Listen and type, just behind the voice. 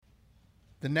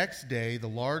The next day, the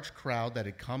large crowd that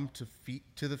had come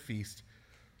to the feast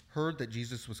heard that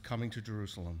Jesus was coming to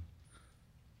Jerusalem.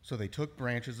 So they took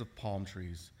branches of palm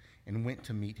trees and went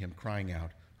to meet him, crying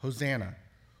out, "Hosanna!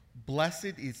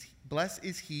 Blessed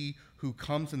is he who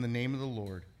comes in the name of the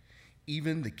Lord,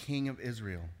 even the King of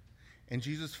Israel." And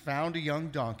Jesus found a young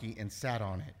donkey and sat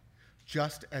on it,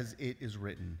 just as it is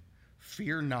written,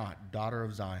 "Fear not, daughter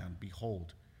of Zion.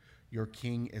 Behold, your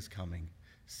king is coming,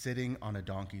 sitting on a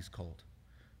donkey's colt."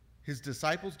 His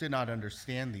disciples did not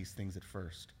understand these things at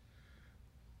first.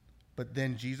 But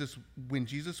then when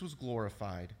Jesus was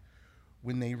glorified,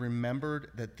 when they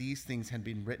remembered that these things had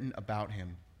been written about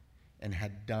him and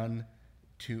had done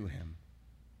to him,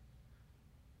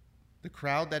 the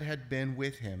crowd that had been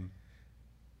with him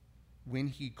when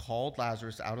he called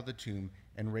Lazarus out of the tomb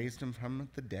and raised him from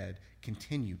the dead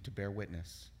continued to bear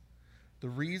witness. The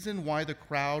reason why the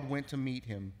crowd went to meet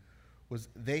him was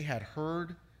they had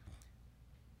heard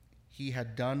he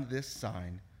had done this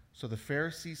sign. So the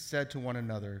Pharisees said to one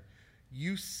another,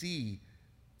 "You see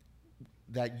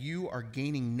that you are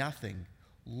gaining nothing.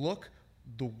 Look,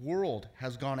 the world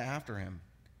has gone after him."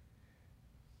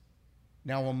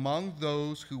 Now among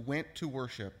those who went to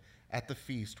worship at the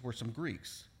feast were some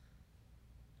Greeks.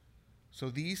 So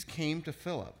these came to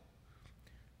Philip,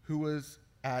 who was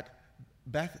at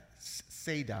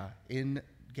Bethsaida in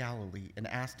Galilee, and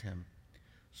asked him,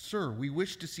 "Sir, we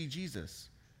wish to see Jesus."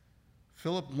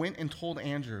 Philip went and told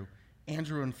Andrew.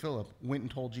 Andrew and Philip went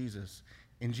and told Jesus,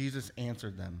 and Jesus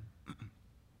answered them,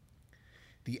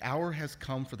 "The hour has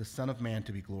come for the Son of Man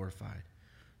to be glorified.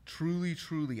 Truly,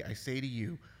 truly, I say to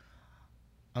you,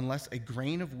 unless a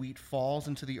grain of wheat falls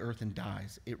into the earth and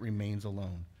dies, it remains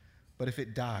alone. But if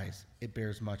it dies, it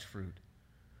bears much fruit.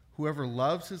 Whoever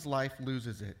loves his life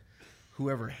loses it.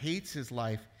 Whoever hates his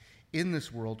life in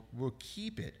this world will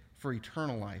keep it for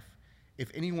eternal life. If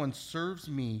anyone serves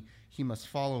me, he must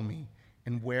follow me,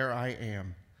 and where I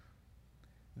am,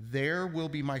 there will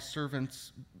be my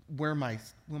servants. Will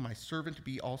my servant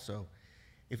be also?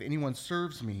 If anyone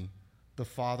serves me, the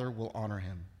Father will honor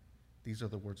him." These are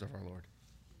the words of our Lord.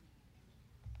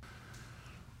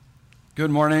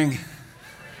 Good morning.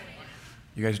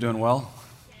 You guys doing well?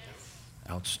 Yes.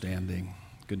 Outstanding.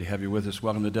 Good to have you with us.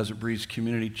 Welcome to Desert Breeze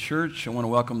Community Church. I want to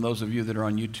welcome those of you that are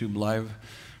on YouTube Live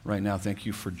right now. Thank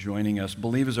you for joining us.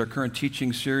 Believe is our current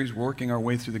teaching series, working our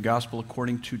way through the Gospel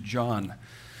according to John.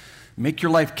 Make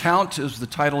Your Life Count is the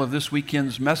title of this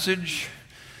weekend's message.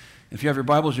 If you have your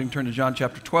Bibles, you can turn to John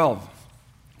chapter 12.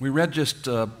 We read just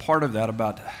part of that,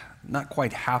 about not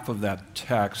quite half of that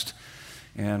text,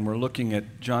 and we're looking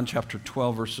at John chapter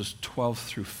 12, verses 12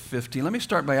 through 50. Let me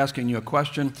start by asking you a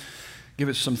question. Give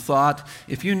it some thought.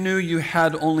 If you knew you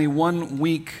had only 1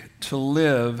 week to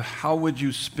live, how would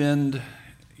you spend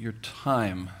your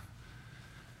time?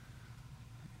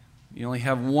 You only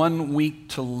have 1 week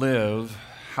to live.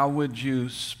 How would you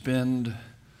spend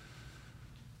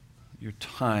your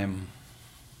time?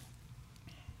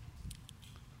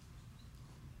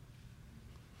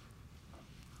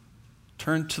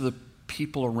 Turn to the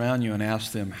people around you and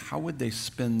ask them, how would they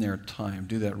spend their time?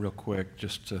 Do that real quick,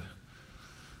 just to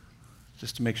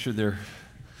make sure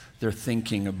they're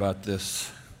thinking about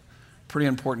this. Pretty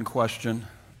important question.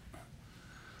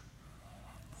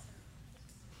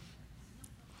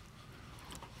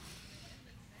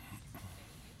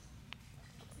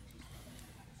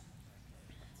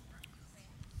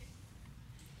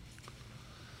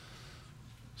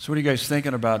 So what are you guys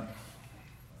thinking about?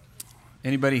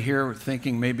 Anybody here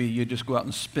thinking maybe you just go out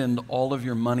and spend all of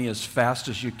your money as fast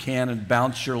as you can and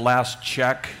bounce your last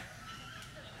check?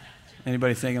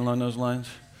 Anybody thinking along those lines?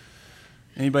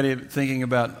 Anybody thinking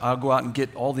about, I'll go out and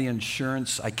get all the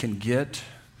insurance I can get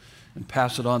and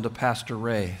pass it on to Pastor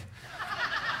Ray?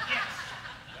 Yes.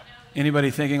 Anybody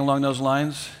thinking along those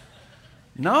lines?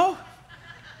 No?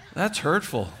 That's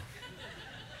hurtful.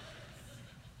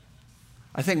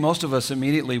 I think most of us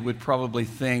immediately would probably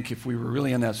think, if we were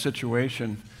really in that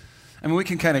situation, I mean, we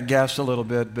can kind of guess a little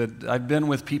bit, but I've been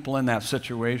with people in that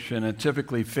situation, and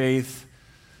typically faith,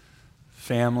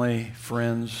 family,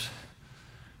 friends,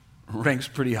 ranks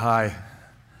pretty high.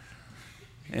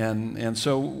 And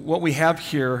so what we have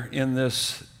here in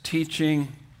this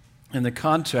teaching, in the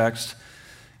context,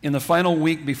 in the final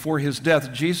week before his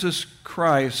death, Jesus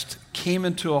Christ came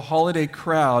into a holiday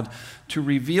crowd to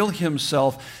reveal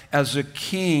himself as a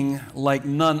king like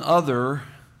none other,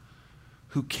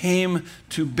 who came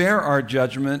to bear our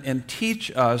judgment and teach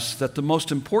us that the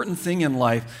most important thing in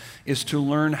life is to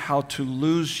learn how to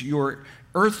lose your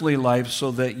earthly life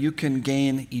so that you can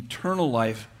gain eternal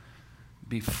life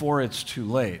before it's too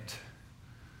late.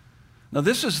 Now,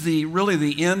 this is really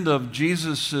the end of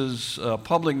Jesus'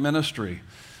 public ministry.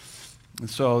 And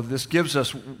so this gives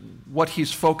us what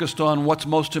he's focused on, what's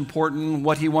most important,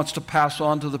 what he wants to pass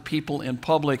on to the people in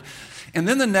public. And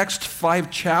then the next 5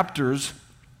 chapters,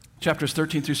 chapters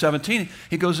 13 through 17,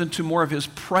 he goes into more of his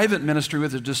private ministry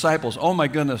with his disciples. Oh my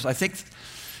goodness,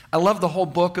 I love the whole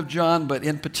book of John, but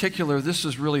in particular, this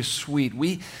is really sweet.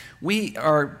 We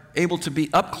are able to be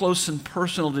up close and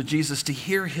personal to Jesus, to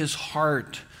hear his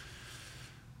heart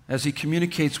as he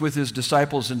communicates with his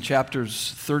disciples in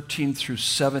chapters 13 through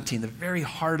 17, the very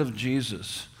heart of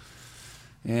Jesus.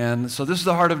 And so this is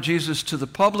the heart of Jesus to the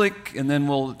public, and then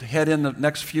we'll head in the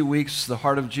next few weeks, the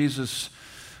heart of Jesus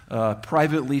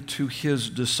privately to his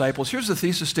disciples. Here's the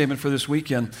thesis statement for this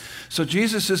weekend. So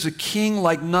Jesus is a king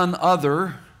like none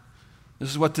other. This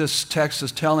is what this text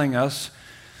is telling us,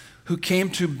 who came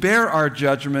to bear our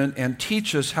judgment and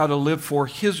teach us how to live for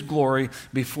his glory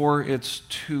before it's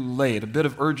too late. A bit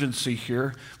of urgency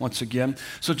here, once again.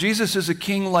 So Jesus is a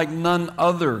king like none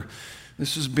other.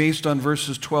 This is based on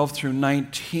verses 12 through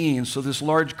 19. So this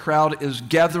large crowd is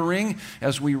gathering,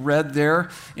 as we read there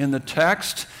in the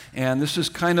text. And this is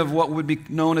kind of what would be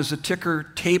known as a ticker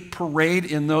tape parade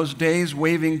in those days,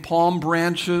 waving palm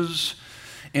branches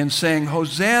and saying,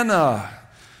 Hosanna,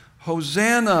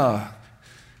 Hosanna.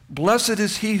 Blessed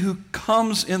is he who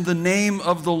comes in the name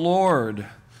of the Lord,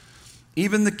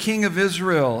 even the King of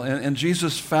Israel. And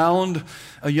Jesus found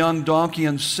a young donkey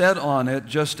and sat on it,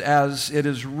 just as it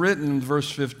is written,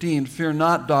 verse 15, Fear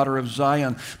not, daughter of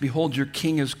Zion. Behold, your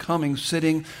king is coming,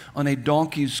 sitting on a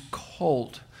donkey's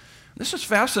colt. This is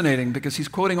fascinating because he's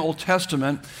quoting Old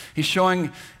Testament. He's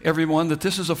showing everyone that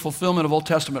this is a fulfillment of Old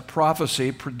Testament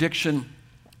prophecy, prediction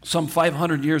some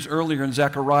 500 years earlier in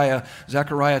Zechariah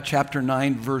chapter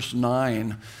 9, verse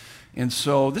 9. And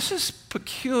so this is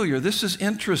peculiar. This is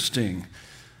interesting.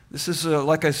 This is,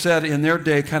 like I said, in their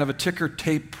day, kind of a ticker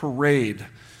tape parade,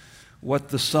 what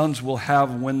the Suns will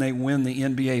have when they win the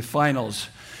NBA Finals.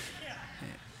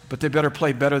 But they better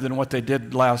play better than what they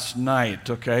did last night,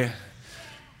 okay?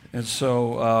 And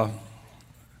so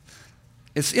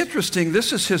it's interesting.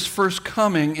 This is his first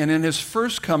coming, and in his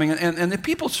first coming, and the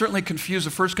people certainly confuse the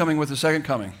first coming with the second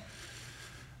coming.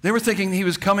 They were thinking he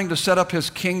was coming to set up his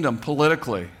kingdom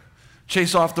politically,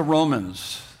 chase off the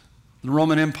Romans, the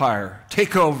Roman Empire,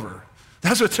 take over.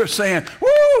 That's what they're saying.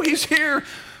 Woo, he's here.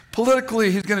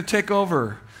 Politically, he's going to take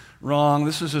over. Wrong.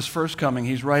 This is his first coming.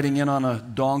 He's riding in on a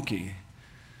donkey.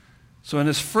 So in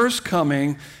his first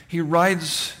coming, he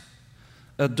rides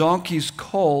a donkey's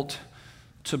colt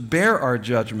to bear our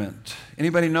judgment.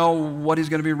 Anybody know what he's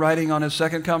going to be riding on his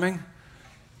second coming?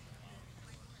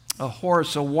 A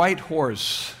horse, a white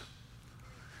horse.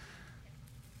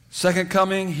 Second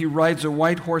coming, he rides a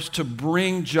white horse to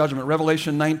bring judgment.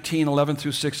 Revelation 19, 11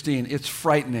 through 16. It's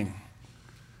frightening.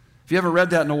 If you haven't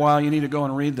read that in a while, you need to go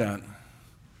and read that.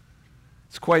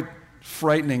 It's quite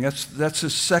frightening. That's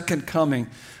his second coming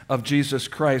of Jesus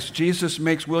Christ. Jesus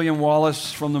makes William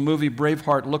Wallace from the movie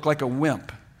Braveheart look like a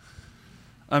wimp.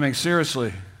 I mean,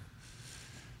 seriously.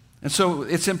 And so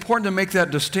it's important to make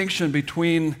that distinction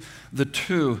between the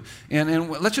two. And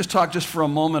let's just talk just for a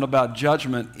moment about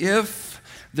judgment. If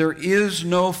there is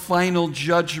no final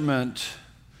judgment,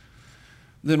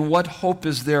 then what hope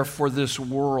is there for this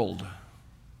world?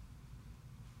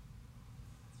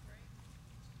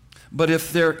 But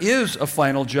if there is a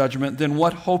final judgment, then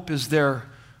what hope is there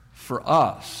for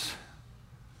us?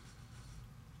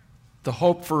 The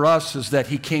hope for us is that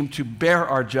he came to bear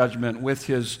our judgment with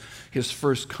his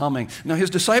first coming. Now his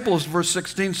disciples, verse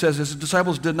 16 says, his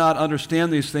disciples did not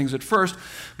understand these things at first,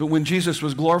 but when Jesus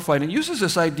was glorified, and uses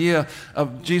this idea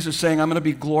of Jesus saying, I'm going to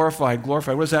be glorified.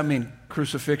 Glorified, what does that mean?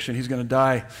 Crucifixion. He's going to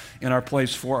die in our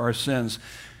place for our sins.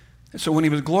 And so when he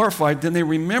was glorified, then they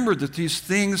remembered that these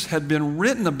things had been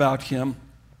written about him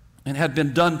and had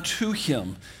been done to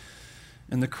him.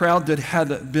 And the crowd that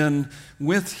had been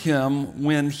with him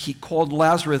when he called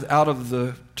Lazarus out of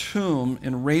the tomb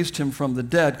and raised him from the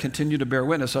dead continued to bear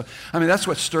witness. So, I mean, that's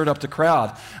what stirred up the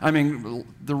crowd. I mean,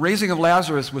 the raising of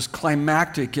Lazarus was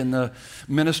climactic in the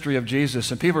ministry of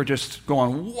Jesus. And people are just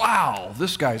going, wow,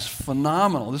 this guy's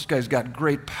phenomenal. This guy's got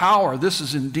great power. This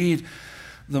is indeed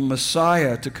the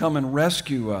Messiah to come and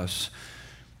rescue us.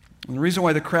 And the reason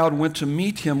why the crowd went to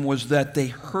meet him was that they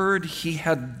heard he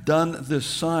had done this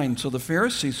sign. So the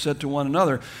Pharisees said to one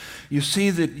another, you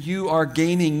see that you are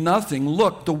gaining nothing.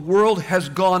 Look, the world has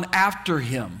gone after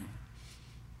him.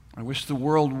 I wish the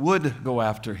world would go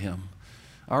after him,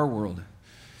 our world.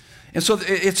 And so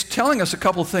it's telling us a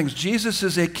couple of things. Jesus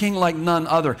is a king like none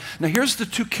other. Now here's the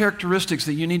two characteristics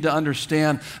that you need to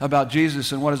understand about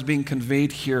Jesus and what is being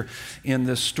conveyed here in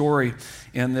this story,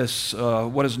 in this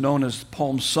what is known as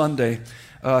Palm Sunday.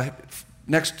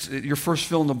 Next, your first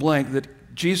fill in the blank, that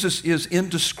Jesus is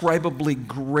indescribably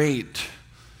great.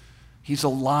 He's a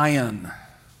lion.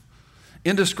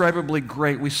 Indescribably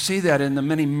great. We see that in the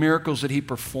many miracles that he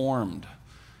performed.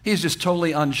 He's just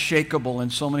totally unshakable in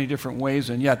so many different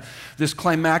ways, and yet this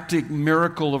climactic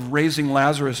miracle of raising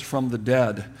Lazarus from the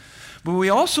dead. But we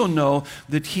also know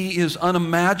that he is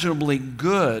unimaginably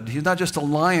good. He's not just a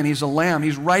lion, he's a lamb.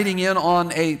 He's riding in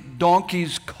on a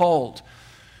donkey's colt.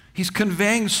 He's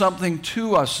conveying something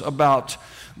to us about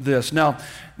this. Now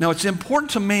it's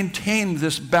important to maintain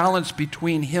this balance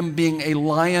between him being a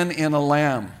lion and a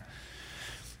lamb.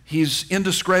 He's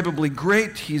indescribably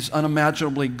great. He's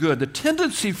unimaginably good. The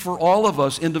tendency for all of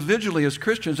us individually as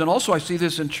Christians, and also I see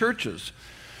this in churches,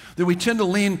 that we tend to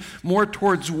lean more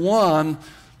towards one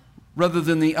rather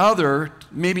than the other,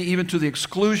 maybe even to the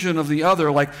exclusion of the other.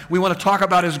 Like we want to talk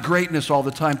about his greatness all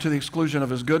the time to the exclusion of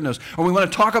his goodness. Or we want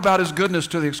to talk about his goodness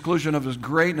to the exclusion of his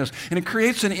greatness. And it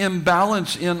creates an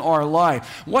imbalance in our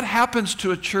life. What happens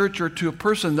to a church or to a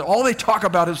person that all they talk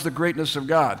about is the greatness of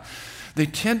God? They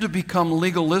tend to become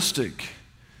legalistic.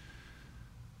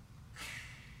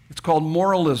 It's called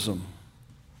moralism.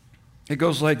 It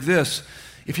goes like this: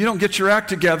 if you don't get your act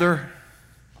together,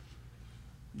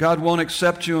 God won't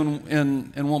accept you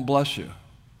and won't bless you.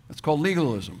 That's called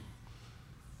legalism.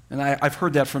 And I've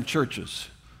heard that from churches.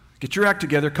 Get your act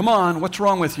together. Come on, what's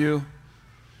wrong with you?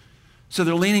 So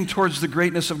they're leaning towards the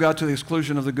greatness of God to the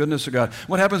exclusion of the goodness of God.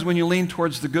 What happens when you lean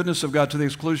towards the goodness of God to the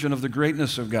exclusion of the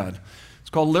greatness of God? It's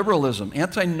called liberalism,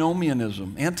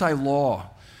 antinomianism, anti-law.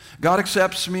 God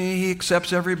accepts me, he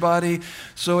accepts everybody,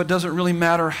 so it doesn't really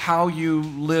matter how you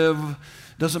live,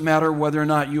 doesn't matter whether or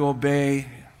not you obey.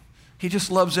 He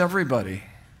just loves everybody.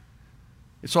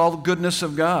 It's all the goodness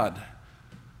of God.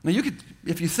 Now you could,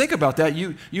 if you think about that,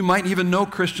 you might even know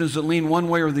Christians that lean one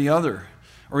way or the other,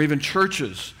 or even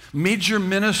churches, major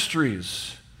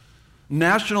ministries,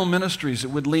 national ministries that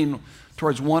would lean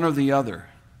towards one or the other.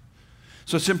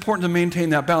 So it's important to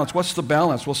maintain that balance. What's the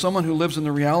balance? Well, someone who lives in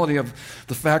the reality of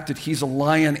the fact that he's a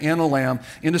lion and a lamb,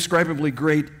 indescribably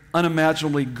great,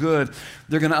 unimaginably good,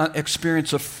 they're going to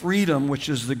experience a freedom, which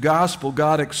is the gospel.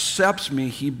 God accepts me.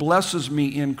 He blesses me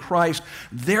in Christ.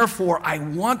 Therefore, I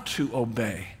want to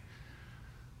obey.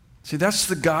 See, that's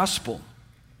the gospel.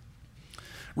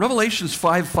 Revelations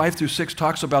 5:5-6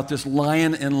 talks about this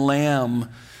lion and lamb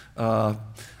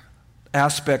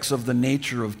aspects of the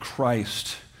nature of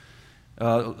Christ.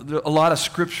 A lot of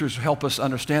scriptures help us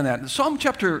understand that. Psalm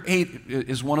chapter 8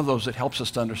 is one of those that helps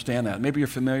us to understand that. Maybe you're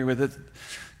familiar with it.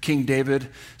 King David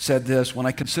said this: when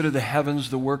I consider the heavens,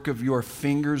 the work of your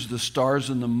fingers, the stars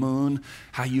and the moon,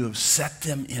 how you have set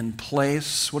them in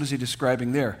place. What is he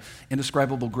describing there?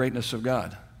 Indescribable greatness of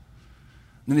God.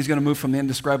 And then he's going to move from the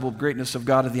indescribable greatness of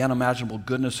God to the unimaginable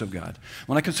goodness of God.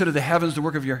 When I consider the heavens, the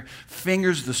work of your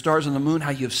fingers, the stars and the moon, how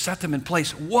you have set them in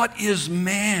place. What is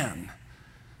man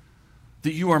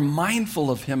that you are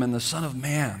mindful of him, and the Son of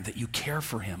Man that you care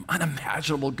for him?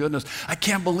 Unimaginable goodness. I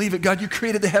can't believe it. God, you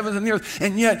created the heavens and the earth,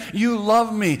 and yet you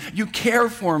love me. You care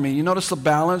for me. You notice the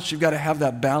balance? You've got to have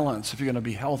that balance if you're going to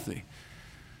be healthy.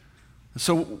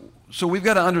 So we've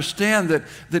got to understand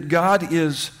that God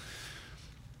is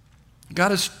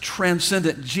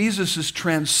transcendent. Jesus is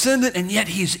transcendent, and yet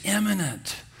he's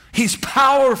immanent. He's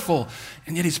powerful,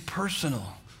 and yet he's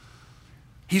personal.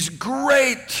 He's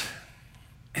great,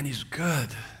 and he's good.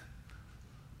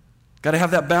 Got to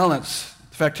have that balance.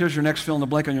 In fact, here's your next fill in the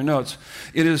blank on your notes.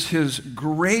 It is his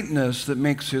greatness that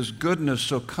makes his goodness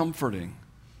so comforting.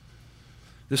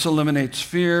 This eliminates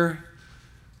fear,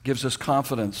 gives us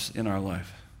confidence in our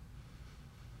life.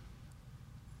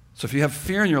 So if you have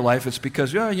fear in your life, it's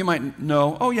because you might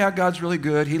know, oh yeah, God's really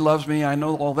good. He loves me. I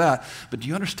know all that. But do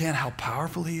you understand how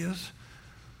powerful he is?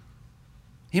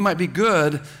 He might be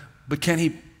good, but can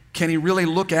he really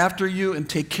look after you and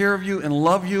take care of you and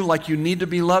love you like you need to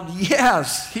be loved?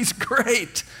 Yes, he's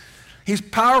great. He's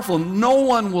powerful. No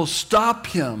one will stop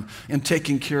him in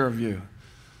taking care of you.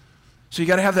 So you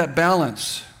got to have that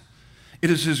balance. It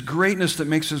is his greatness that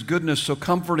makes his goodness so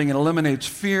comforting and eliminates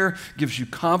fear, gives you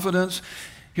confidence.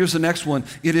 Here's the next one.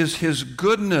 It is his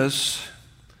goodness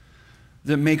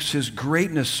that makes his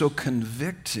greatness so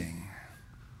convicting.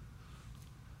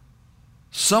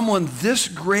 Someone this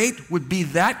great would be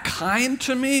that kind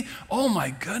to me? Oh my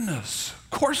goodness. Of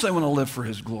course I want to live for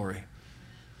his glory.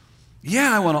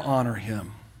 Yeah, I want to honor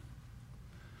him.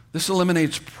 This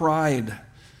eliminates pride,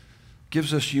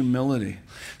 gives us humility.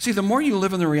 See, the more you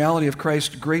live in the reality of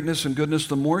Christ's greatness and goodness,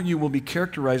 the more you will be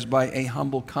characterized by a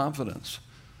humble confidence.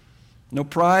 No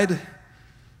pride,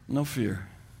 no fear.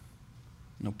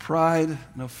 No pride,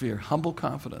 no fear. Humble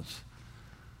confidence.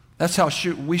 That's how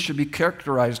we should be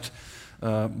characterized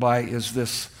by is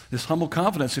this humble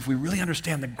confidence if we really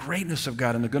understand the greatness of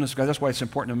God and the goodness of God. That's why it's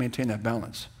important to maintain that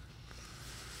balance.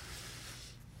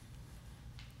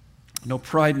 No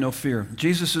pride, no fear.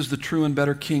 Jesus is the true and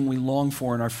better king we long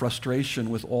for in our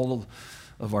frustration with all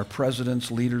of our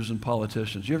presidents, leaders, and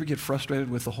politicians. You ever get frustrated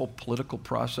with the whole political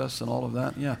process and all of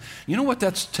that? Yeah. You know what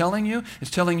that's telling you?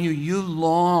 It's telling you you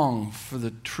long for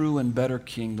the true and better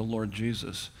king, the Lord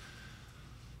Jesus.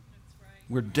 That's right.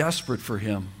 We're desperate for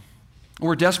him.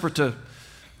 We're desperate to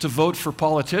vote for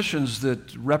politicians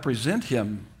that represent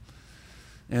him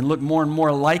and look more and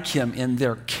more like him in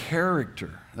their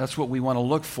character. That's what we want to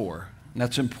look for, and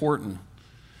that's important.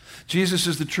 Jesus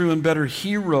is the true and better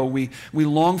hero we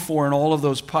long for in all of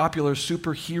those popular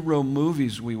superhero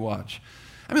movies we watch.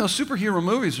 I mean, those superhero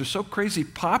movies are so crazy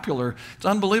popular, it's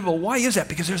unbelievable. Why is that?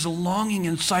 Because there's a longing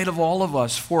inside of all of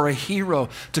us for a hero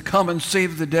to come and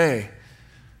save the day.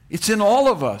 It's in all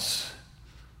of us.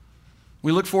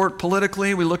 We look for it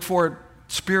politically, we look for it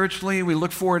spiritually, we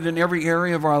look for it in every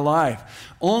area of our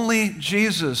life. Only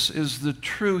Jesus is the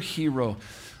true hero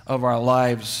of our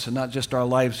lives, and not just our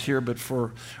lives here, but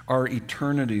for our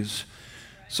eternities.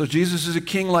 So Jesus is a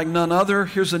king like none other.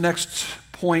 Here's the next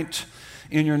point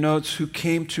in your notes, who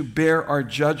came to bear our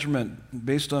judgment,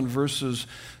 based on verses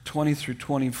 20 through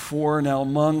 24. Now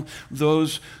among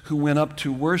those who went up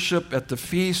to worship at the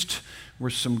feast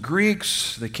were some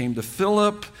Greeks. They came to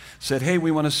Philip, said, hey,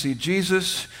 we want to see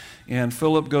Jesus. And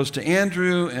Philip goes to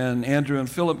Andrew, and Andrew and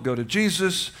Philip go to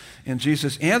Jesus, and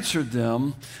Jesus answered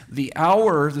them, the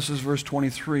hour, this is verse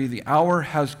 23, the hour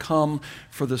has come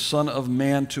for the Son of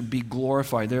Man to be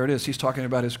glorified. There it is. He's talking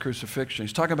about his crucifixion.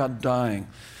 He's talking about dying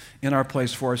in our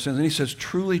place for our sins. And he says,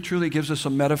 truly, truly, gives us a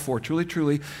metaphor. Truly,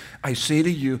 truly, I say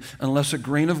to you, unless a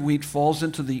grain of wheat falls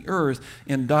into the earth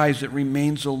and dies, it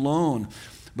remains alone.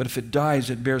 But if it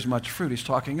dies, it bears much fruit. He's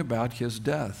talking about his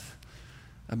death,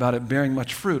 about it bearing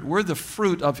much fruit. We're the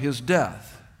fruit of his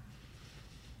death.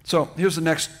 So here's the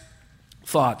next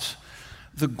thoughts.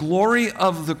 The glory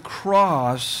of the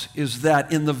cross is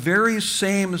that in the very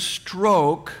same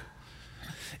stroke,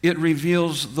 it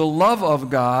reveals the love of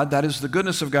God, that is the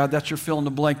goodness of God, that's your fill in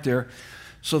the blank there.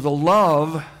 So the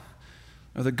love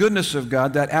or the goodness of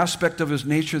God, that aspect of his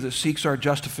nature that seeks our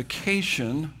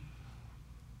justification,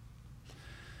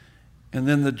 and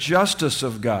then the justice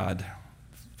of God,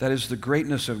 that is the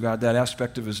greatness of God, that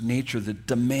aspect of his nature that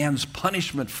demands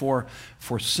punishment for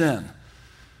sin.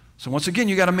 So once again,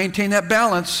 you got to maintain that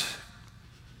balance.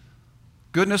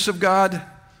 Goodness of God,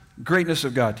 greatness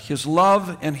of God, his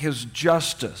love and his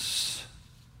justice.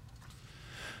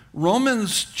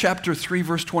 Romans chapter 3,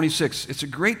 verse 26. It's a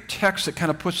great text that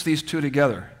kind of puts these two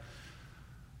together.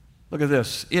 Look at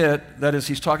this. That is,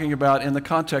 he's talking about in the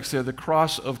context there, the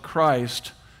cross of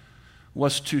Christ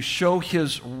was to show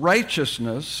his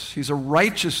righteousness. He's a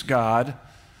righteous God.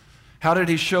 How did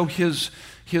he show his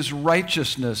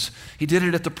righteousness? He did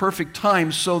it at the perfect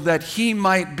time so that he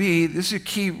might be, this is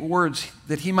key words,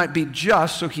 that he might be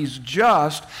just, so he's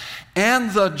just,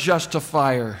 and the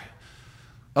justifier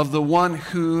of the one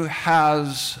who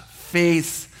has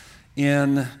faith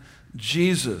in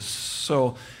Jesus.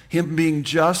 So him being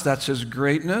just, that's his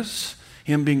greatness.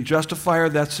 Him being justifier,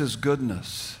 that's his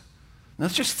goodness.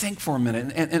 Let's just think for a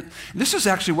minute. And this is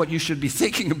actually what you should be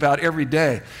thinking about every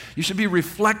day. You should be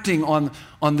reflecting on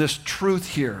this truth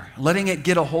here, letting it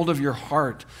get a hold of your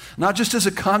heart. Not just as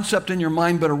a concept in your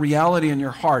mind, but a reality in your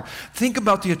heart. Think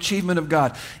about the achievement of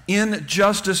God. In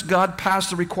justice, God passed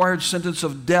the required sentence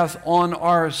of death on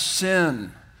our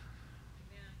sin.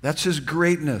 That's his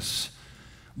greatness.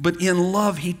 But in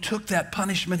love, he took that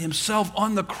punishment himself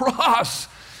on the cross.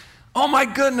 Oh my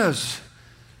goodness.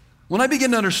 When I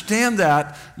began to understand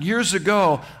that years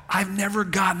ago, I've never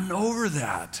gotten over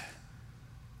that.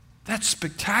 That's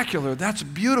spectacular. That's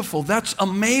beautiful. That's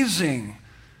amazing.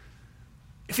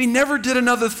 If he never did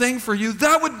another thing for you,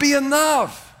 that would be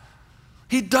enough.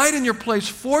 He died in your place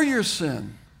for your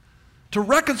sin to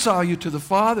reconcile you to the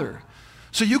Father.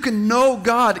 So you can know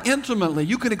God intimately.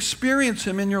 You can experience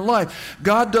him in your life.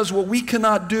 God does what we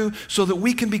cannot do so that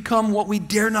we can become what we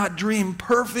dare not dream,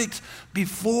 perfect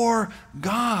before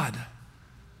God.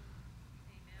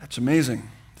 That's amazing.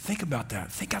 Think about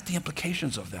that. Think out the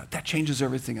implications of that. That changes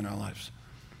everything in our lives.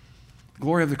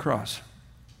 Glory of the cross.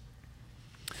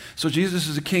 So Jesus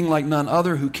is a king like none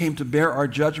other who came to bear our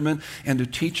judgment and to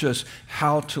teach us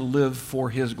how to live for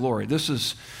his glory. This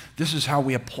is how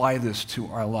we apply this to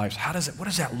our lives. What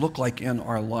does that look like in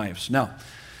our lives? Now,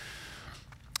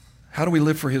 how do we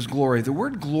live for his glory? The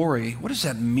word glory, what does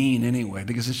that mean anyway?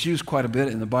 Because it's used quite a bit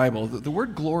in the Bible. The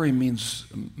word glory means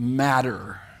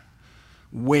matter,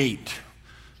 weight,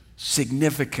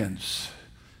 significance,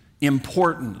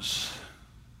 importance.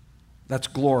 That's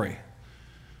glory.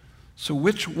 So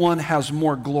which one has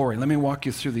more glory? Let me walk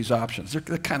you through these options.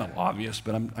 They're kind of obvious,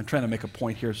 but I'm trying to make a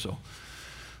point here, so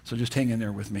just hang in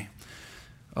there with me.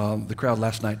 The crowd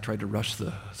last night tried to rush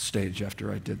the stage after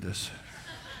I did this.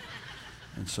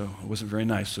 And so it wasn't very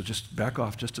nice, so just back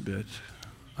off just a bit.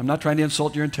 I'm not trying to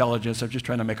insult your intelligence. I'm just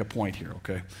trying to make a point here,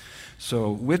 okay?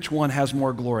 So which one has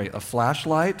more glory, a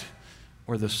flashlight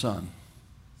or the sun?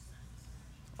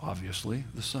 Obviously,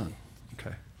 the sun,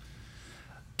 okay.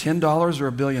 $10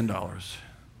 or $1 billion? $1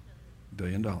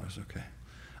 billion, okay.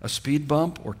 A speed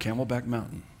bump or Camelback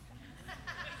Mountain?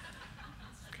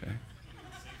 Okay.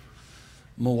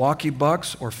 Milwaukee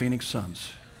Bucks or Phoenix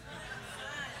Suns?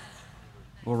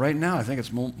 Well, right now, I think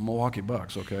it's Milwaukee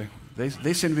Bucks, okay?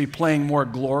 They seem to be playing more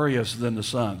glorious than the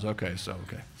Suns. Okay. So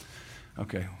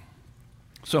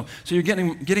you're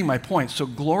getting my point. So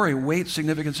glory, weight,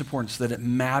 significance, importance, that it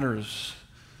matters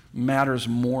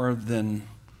more than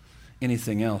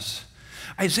anything else.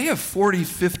 Isaiah 40,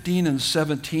 15, and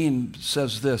 17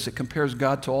 says this. It compares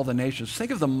God to all the nations.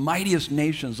 Think of the mightiest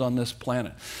nations on this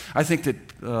planet. I think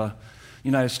that the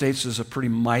United States is a pretty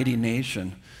mighty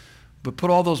nation. But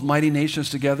put all those mighty nations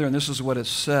together, and this is what it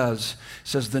says. It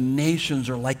says the nations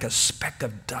are like a speck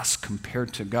of dust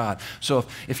compared to God. So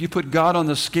if you put God on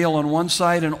the scale on one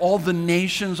side and all the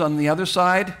nations on the other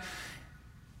side,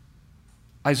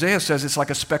 Isaiah says it's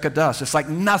like a speck of dust. It's like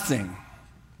nothing.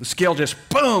 The scale just,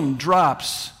 boom,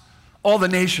 drops. All the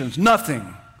nations,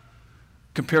 nothing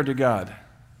compared to God.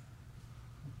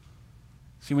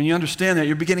 See, when you understand that,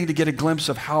 you're beginning to get a glimpse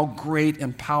of how great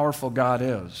and powerful God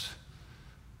is.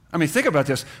 I mean, think about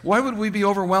this. Why would we be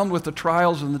overwhelmed with the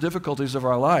trials and the difficulties of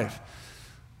our life?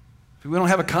 If we don't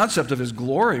have a concept of his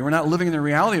glory, we're not living in the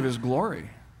reality of his glory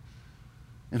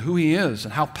and who he is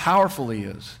and how powerful he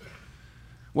is.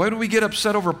 Why do we get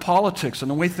upset over politics and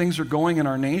the way things are going in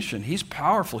our nation? He's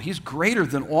powerful. He's greater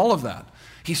than all of that.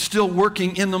 He's still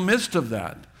working in the midst of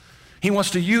that. He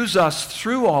wants to use us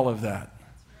through all of that.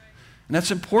 And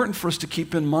that's important for us to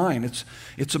keep in mind.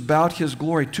 It's about his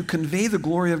glory. To convey the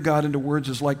glory of God into words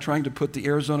is like trying to put the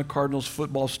Arizona Cardinals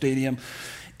football stadium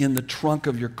in the trunk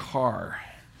of your car.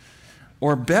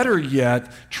 Or better yet,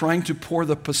 trying to pour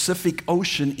the Pacific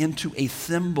Ocean into a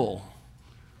thimble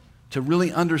to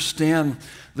really understand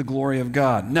the glory of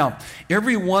God. Now,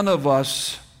 every one of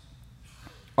us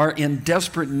are in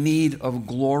desperate need of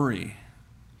glory.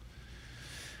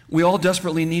 We all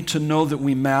desperately need to know that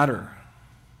we matter.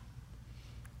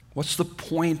 What's the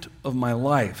point of my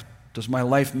life? Does my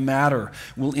life matter?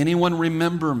 Will anyone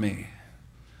remember me?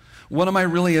 What am I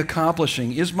really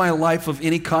accomplishing? Is my life of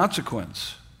any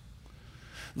consequence?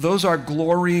 Those are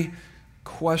glory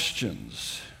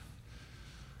questions.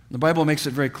 The Bible makes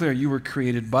it very clear. You were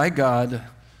created by God,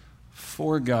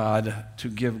 for God, to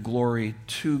give glory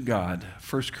to God.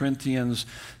 1 Corinthians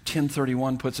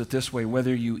 10:31 puts it this way,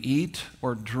 whether you eat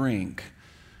or drink,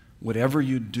 whatever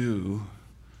you do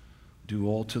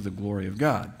all to the glory of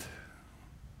God.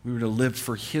 We were to live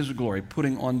for his glory,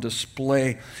 putting on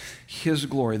display his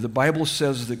glory. The Bible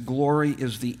says that glory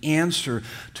is the answer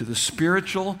to the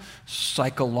spiritual,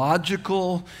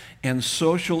 psychological, and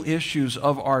social issues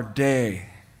of our day.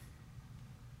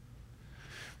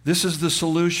 This is the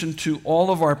solution to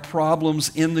all of our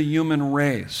problems in the human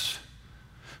race.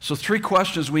 So 3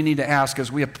 questions we need to ask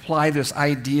as we apply this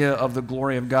idea of the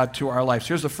glory of God to our lives.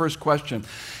 Here's the first question.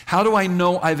 How do I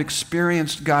know I've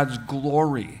experienced God's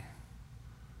glory?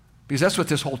 Because that's what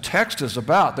this whole text is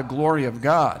about, the glory of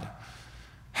God.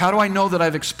 How do I know that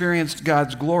I've experienced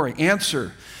God's glory?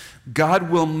 Answer, God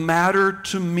will matter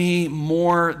to me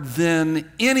more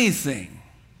than anything.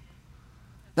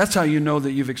 That's how you know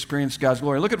that you've experienced God's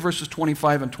glory. Look at verses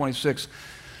 25 and 26.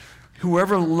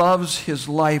 Whoever loves his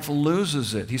life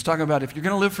loses it. He's talking about if you're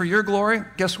going to live for your glory,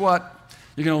 guess what?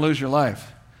 You're going to lose your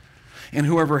life. And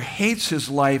whoever hates his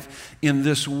life in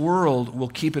this world will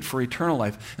keep it for eternal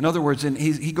life. In other words, and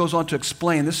he goes on to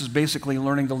explain, this is basically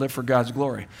learning to live for God's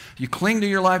glory. You cling to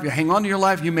your life, you hang on to your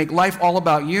life, you make life all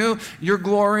about you, your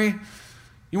glory.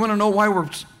 You want to know why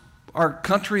our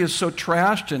country is so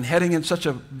trashed and heading in such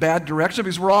a bad direction?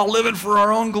 Because we're all living for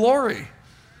our own glory.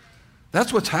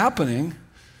 That's what's happening.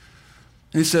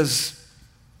 And he says,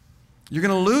 You're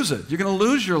going to lose it. You're going to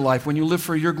lose your life when you live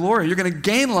for your glory. You're going to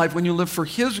gain life when you live for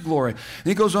his glory. And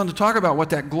he goes on to talk about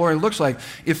what that glory looks like.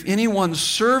 If anyone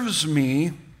serves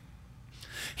me,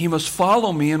 he must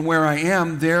follow me, and where I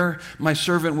am, there my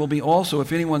servant will be also.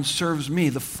 If anyone serves me,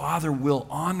 the Father will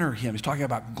honor him. He's talking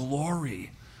about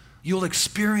glory. You'll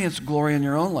experience glory in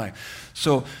your own life.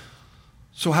 So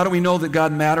how do we know that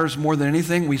God matters more than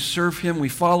anything? We serve him, we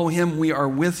follow him, we are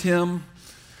with him.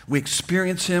 We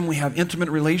experience him, we have intimate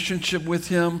relationship with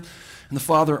him, and the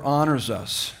Father honors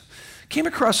us. Came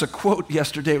across a quote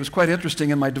yesterday. It was quite interesting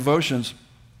in my devotions.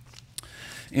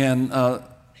 And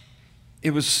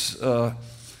it was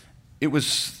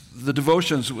the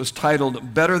devotions was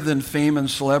titled Better Than Fame and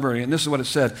Celebrity. And this is what it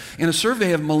said. In a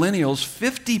survey of millennials,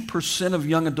 50% of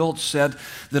young adults said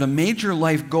that a major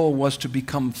life goal was to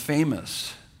become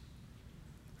famous.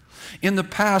 In the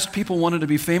past, people wanted to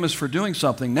be famous for doing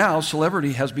something. Now,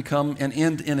 celebrity has become an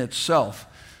end in itself.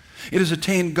 It has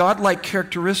attained godlike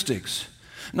characteristics.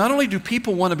 Not only do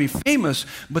people want to be famous,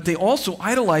 but they also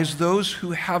idolize those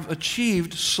who have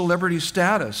achieved celebrity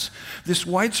status. This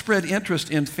widespread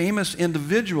interest in famous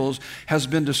individuals has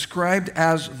been described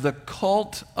as the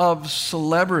cult of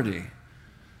celebrity.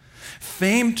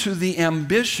 Fame to the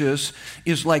ambitious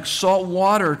is like salt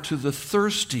water to the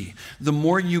thirsty. The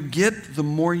more you get, the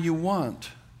more you want.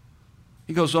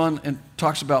 He goes on and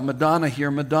talks about Madonna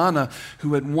here. Madonna,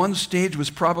 who at one stage was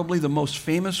probably the most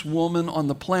famous woman on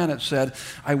the planet, said,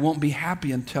 "I won't be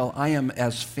happy until I am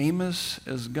as famous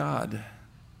as God."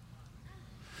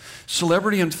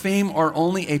 Celebrity and fame are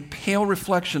only a pale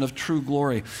reflection of true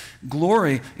glory.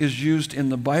 Glory is used in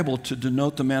the Bible to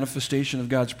denote the manifestation of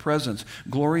God's presence.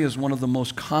 Glory is one of the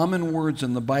most common words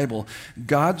in the Bible.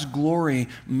 God's glory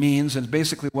means, and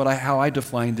basically how I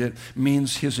defined it,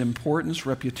 means his importance,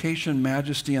 reputation,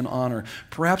 majesty, and honor.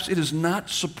 Perhaps it is not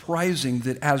surprising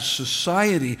that as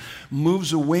society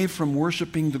moves away from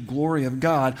worshiping the glory of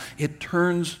God, it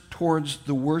turns towards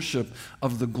the worship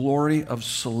of the glory of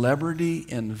celebrity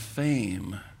and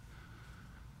fame.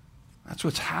 That's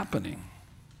what's happening.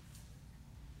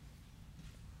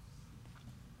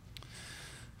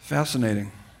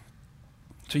 Fascinating.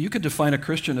 So you could define a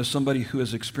Christian as somebody who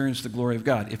has experienced the glory of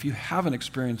God. If you haven't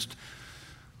experienced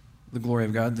the glory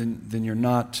of God, then you're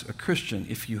not a Christian.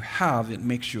 If you have, it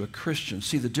makes you a Christian.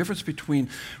 See, the difference between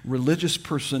a religious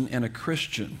person and a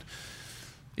Christian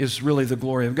is really the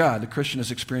glory of God. The Christian has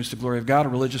experienced the glory of God. A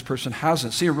religious person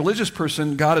hasn't. See, a religious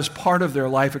person, God is part of their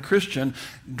life. A Christian,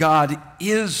 God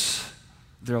is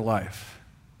their life.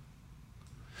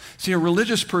 See, a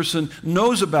religious person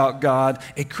knows about God.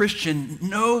 A Christian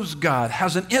knows God,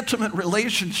 has an intimate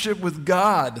relationship with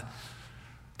God.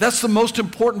 That's the most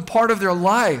important part of their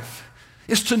life,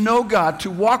 is to know God,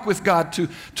 to walk with God,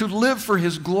 to live for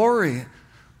his glory.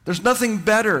 There's nothing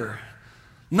better,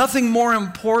 nothing more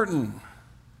important.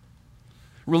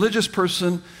 For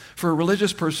a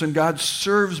religious person, God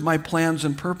serves my plans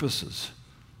and purposes.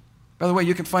 By the way,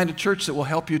 you can find a church that will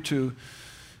help you to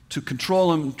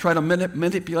control him, try to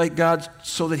manipulate God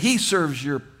so that he serves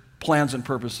your plans and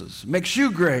purposes. Makes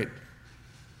you great.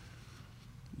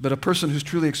 But a person who's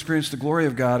truly experienced the glory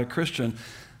of God, a Christian,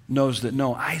 knows that,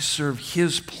 no, I serve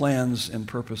his plans and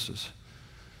purposes.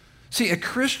 See, a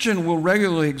Christian will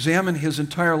regularly examine his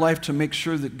entire life to make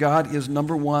sure that God is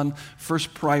number one,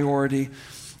 first priority,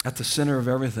 at the center of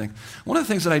everything. One of the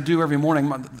things that I do every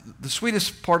morning, the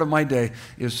sweetest part of my day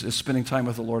is spending time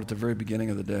with the Lord at the very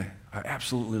beginning of the day. I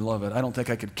absolutely love it. I don't think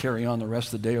I could carry on the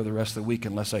rest of the day or the rest of the week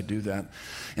unless I do that.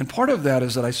 And part of that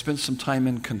is that I spend some time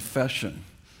in confession.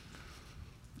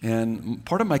 And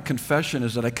part of my confession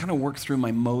is that I kind of work through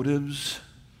my motives,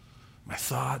 my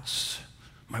thoughts,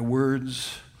 my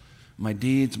words, my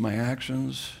deeds, my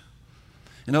actions.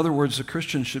 In other words, a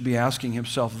Christian should be asking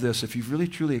himself this: if you've really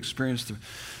truly experienced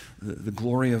the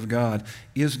glory of God,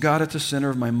 is God at the center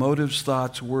of my motives,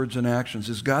 thoughts, words, and actions?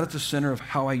 Is God at the center of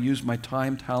how I use my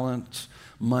time, talents,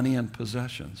 money, and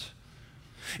possessions?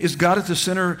 Is God at the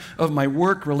center of my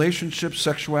work, relationships,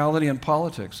 sexuality, and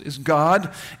politics? Is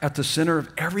God at the center of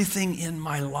everything in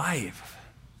my life?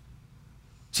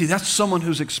 See, that's someone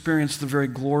who's experienced the very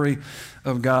glory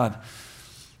of God.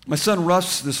 My son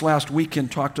Russ this last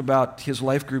weekend talked about his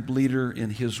life group leader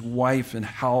and his wife and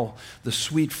how the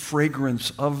sweet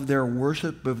fragrance of their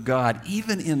worship of God,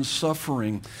 even in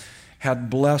suffering,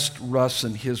 had blessed Russ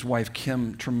and his wife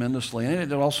Kim tremendously. And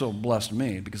it also blessed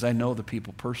me because I know the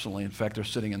people personally. In fact, they're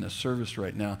sitting in this service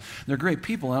right now. They're great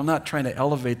people, and I'm not trying to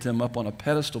elevate them up on a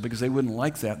pedestal because they wouldn't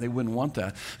like that. They wouldn't want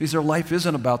that. Because their life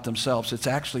isn't about themselves. It's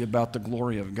actually about the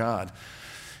glory of God.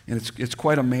 And it's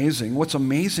quite amazing. What's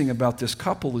amazing about this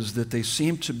couple is that they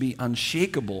seem to be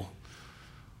unshakable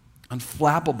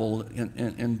unflappable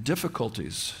in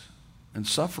difficulties and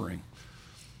suffering.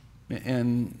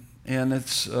 And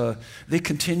it's they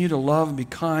continue to love and be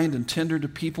kind and tender to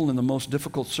people in the most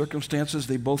difficult circumstances.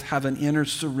 They both have an inner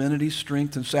serenity,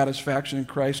 strength, and satisfaction in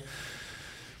Christ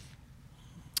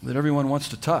that everyone wants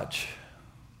to touch,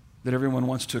 that everyone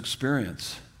wants to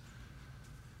experience.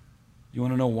 You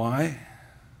want to know why?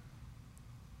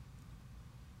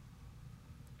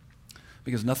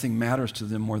 Because nothing matters to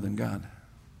them more than God.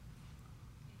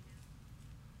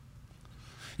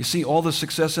 You see, all the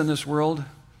success in this world,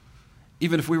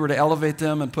 even if we were to elevate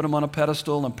them and put them on a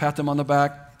pedestal and pat them on the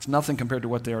back, it's nothing compared to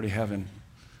what they already have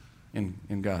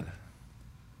in God.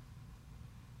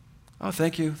 Oh,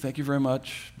 thank you very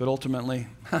much. But ultimately,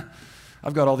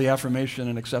 I've got all the affirmation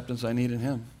and acceptance I need in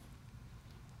Him.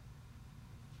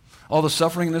 All the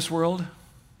suffering in this world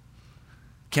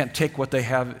can't take what they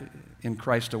have in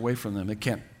Christ away from them. They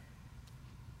can't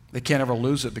ever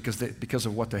lose it because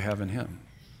of what they have in Him.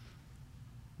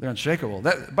 They're unshakable.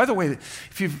 By the way,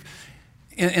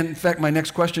 in fact, my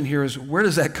next question here is, where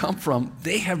does that come from?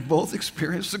 They have both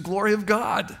experienced the glory of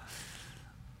God.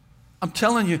 I'm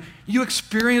telling you, you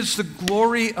experience the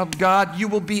glory of God, you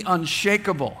will be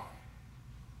unshakable.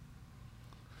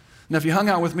 Now, if you hung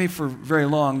out with me for very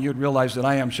long, you'd realize that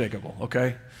I am shakable,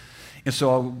 okay? And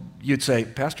so you'd say,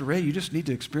 Pastor Ray, you just need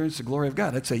to experience the glory of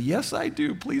God. I'd say, yes, I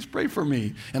do. Please pray for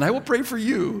me, and I will pray for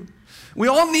you. We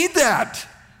all need that.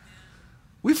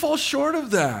 We fall short of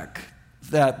that.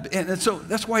 And so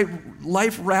that's why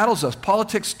life rattles us.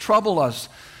 Politics trouble us.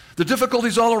 The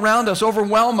difficulties all around us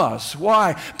overwhelm us.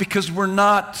 Why? Because we're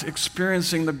not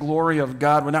experiencing the glory of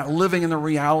God. We're not living in the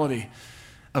reality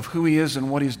of who He is and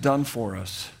what He's done for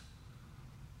us.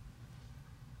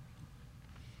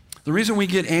 The reason we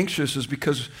get anxious is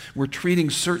because we're treating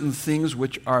certain things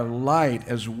which are light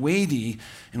as weighty,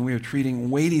 and we are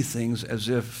treating weighty things as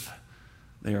if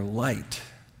they are light.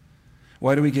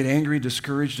 Why do we get angry,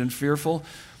 discouraged, and fearful?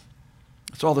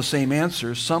 It's all the same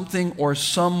answer. Something or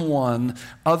someone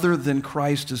other than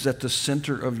Christ is at the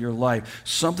center of your life.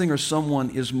 Something or someone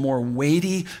is more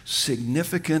weighty,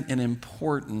 significant, and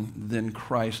important than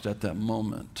Christ at that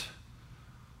moment.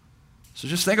 So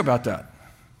just think about that.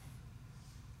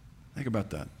 Think about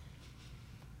that.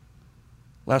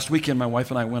 Last weekend, my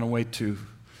wife and I went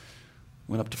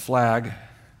up to Flag,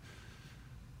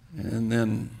 and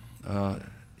then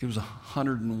it was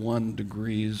 101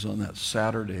 degrees on that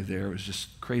Saturday there. It was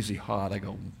just crazy hot. I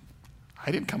go, I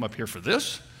didn't come up here for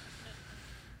this.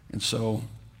 And so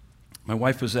my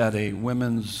wife was at a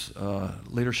women's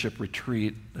leadership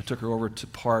retreat. I took her over to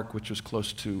Park, which was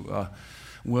close to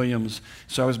Williams.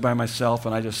 So I was by myself,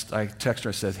 and I texted her.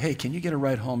 I said, hey, can you get a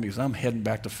ride home? Because I'm heading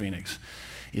back to Phoenix.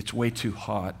 It's way too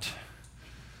hot.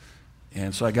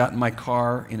 And so I got in my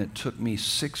car, and it took me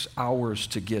 6 hours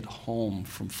to get home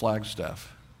from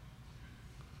Flagstaff.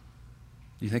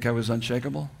 Do you think I was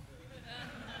unshakable?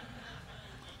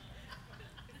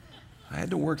 I had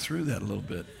to work through that a little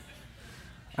bit.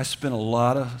 I spent a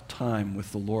lot of time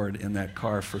with the Lord in that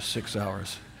car for 6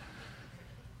 hours.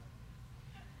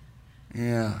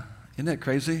 Yeah, isn't that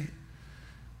crazy?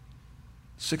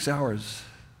 6 hours.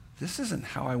 This isn't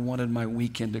how I wanted my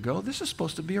weekend to go. This is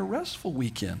supposed to be a restful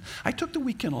weekend. I took the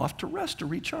weekend off to rest, to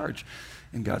recharge.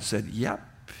 And God said, yep,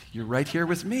 you're right here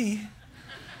with me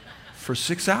for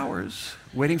 6 hours,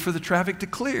 waiting for the traffic to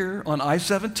clear on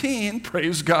I-17.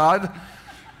 Praise God.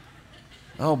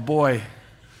 Oh, boy.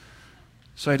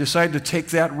 So I decided to take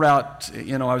that route.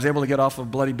 I was able to get off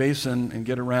of Bloody Basin and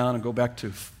get around and go back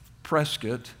to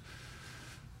Prescott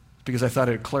because I thought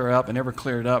it would clear up. It never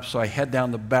cleared up, so I head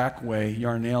down the back way,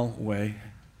 Yarnell Way,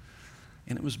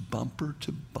 and it was bumper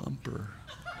to bumper.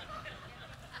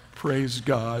 Praise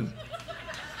God.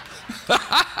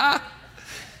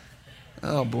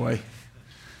 Oh, boy.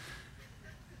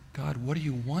 God, what do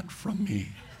you want from me?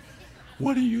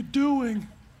 What are you doing?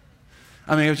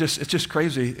 I mean, it's just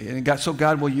crazy. And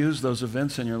God will use those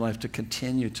events in your life to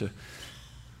continue to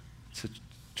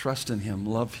trust in Him,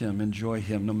 love Him, enjoy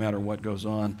Him, no matter what goes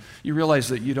on. You realize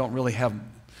that you don't really have,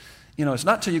 it's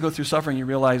not till you go through suffering you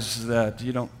realize that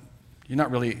you're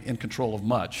not really in control of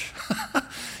much,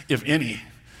 if any,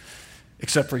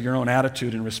 except for your own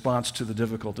attitude in response to the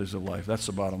difficulties of life. That's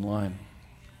the bottom line.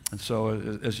 And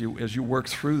so as you work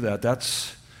through that,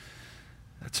 that's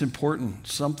important.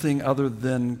 Something other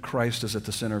than Christ is at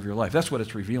the center of your life. That's what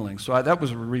it's revealing. So that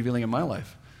was revealing in my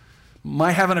life.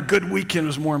 My having a good weekend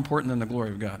was more important than the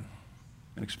glory of God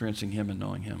and experiencing Him and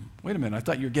knowing Him. Wait a minute, I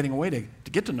thought you were getting away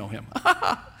to get to know Him.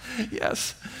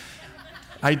 Yes,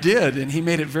 I did, and He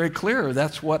made it very clear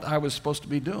that's what I was supposed to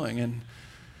be doing. And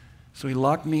so He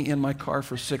locked me in my car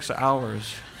for 6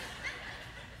 hours.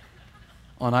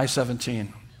 on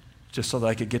I-17 just so that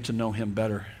I could get to know him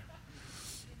better.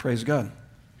 Praise God.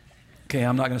 Okay,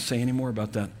 I'm not going to say any more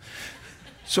about that.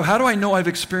 So how do I know I've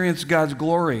experienced God's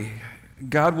glory?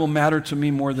 God will matter to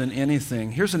me more than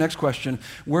anything. Here's the next question.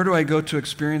 Where do I go to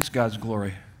experience God's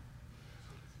glory?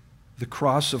 The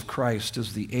cross of Christ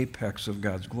is the apex of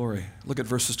God's glory. Look at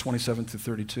verses 27 through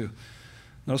 32.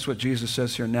 Notice what Jesus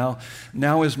says here.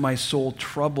 Now is my soul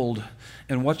troubled,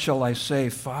 and what shall I say?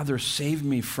 Father, save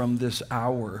me from this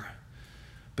hour.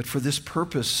 But for this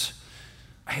purpose,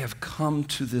 I have come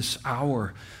to this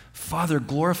hour. Father,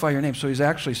 glorify your name. So he's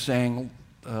actually saying,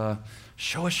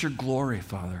 show us your glory,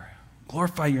 Father.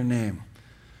 Glorify your name.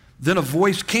 Then a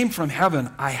voice came from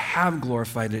heaven, I have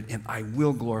glorified it, and I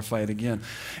will glorify it again.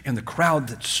 And the crowd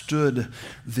that stood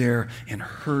there and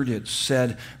heard it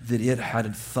said that it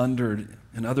had thundered.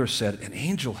 And others said, an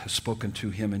angel has spoken to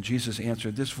him. And Jesus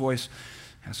answered, this voice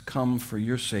has come for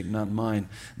your sake, not mine.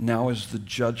 Now is the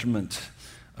judgment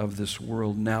of this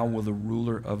world. Now will the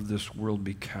ruler of this world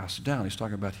be cast down. He's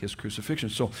talking about his crucifixion.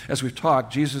 So as we've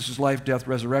talked, Jesus' life, death,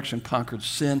 resurrection conquered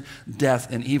sin,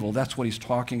 death, and evil. That's what he's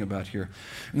talking about here.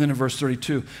 And then in verse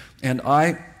 32, and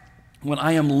when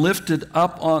I am lifted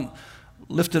up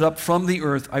from the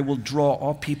earth, I will draw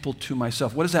all people to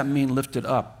myself. What does that mean, lifted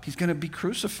up? He's going to be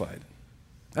crucified.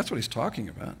 That's what he's talking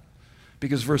about.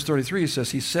 Because verse 33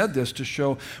 says, he said this to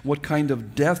show what kind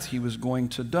of death he was going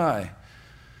to die.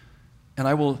 And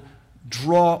I will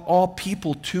draw all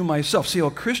people to myself. See, a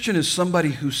Christian is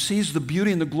somebody who sees the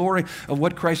beauty and the glory of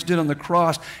what Christ did on the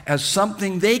cross as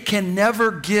something they can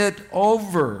never get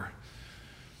over,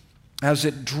 as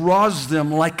it draws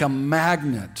them like a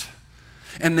magnet.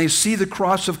 And they see the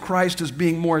cross of Christ as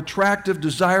being more attractive,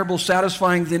 desirable,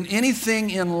 satisfying than anything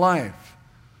in life.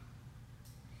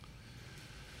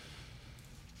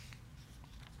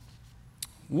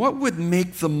 What would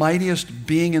make the mightiest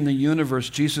being in the universe,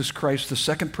 Jesus Christ, the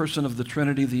second person of the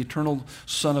Trinity, the eternal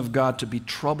Son of God, to be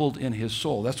troubled in his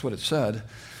soul? That's what it said.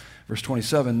 Verse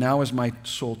 27, now is my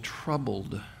soul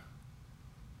troubled.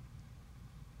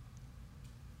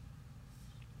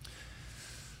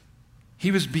 He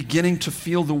was beginning to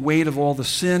feel the weight of all the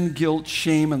sin, guilt,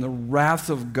 shame, and the wrath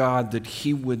of God that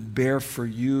he would bear for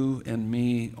you and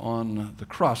me on the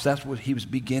cross. That's what he was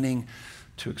beginning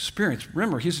to experience.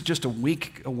 Remember, he's just a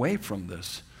week away from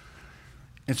this.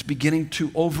 It's beginning to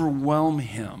overwhelm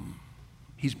him.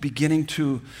 He's beginning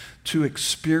to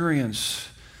experience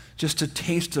just a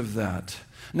taste of that.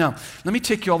 Now, let me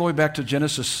take you all the way back to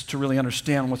Genesis to really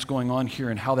understand what's going on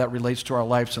here and how that relates to our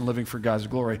lives and living for God's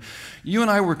glory. You and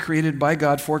I were created by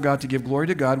God, for God, to give glory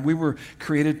to God. We were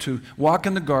created to walk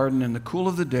in the garden in the cool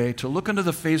of the day, to look into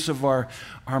the face of our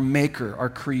Maker, our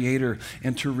Creator,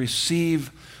 and to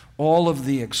receive all of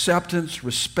the acceptance,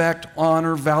 respect,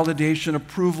 honor, validation,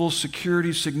 approval,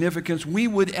 security, significance we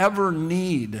would ever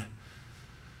need.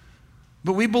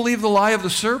 But we believed the lie of the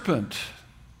serpent.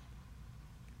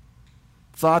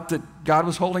 Thought that God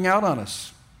was holding out on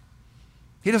us.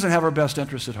 He doesn't have our best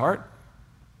interests at heart.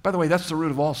 By the way, that's the root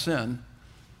of all sin.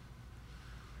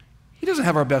 He doesn't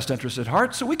have our best interests at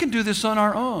heart, so we can do this on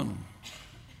our own.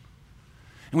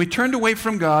 And we turned away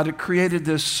from God. It created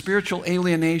this spiritual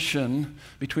alienation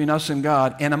between us and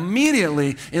God, and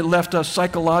immediately it left us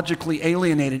psychologically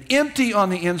alienated, empty on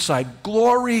the inside,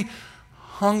 glory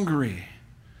hungry.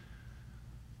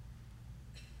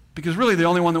 Because really the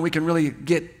only one that we can really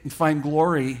get and find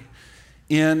glory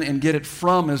in and get it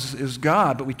from is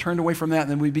God. But we turned away from that, and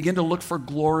then we begin to look for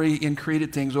glory in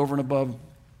created things over and above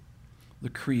the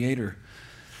Creator.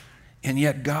 And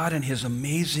yet God, in his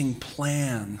amazing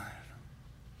plan,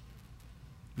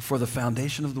 before the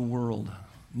foundation of the world,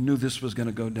 knew this was going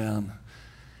to go down.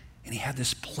 And he had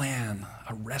this plan,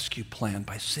 a rescue plan,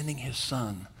 by sending his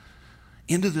Son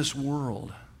into this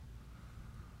world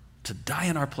to die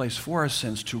in our place for our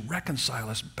sins, to reconcile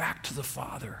us back to the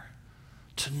Father,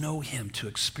 to know him, to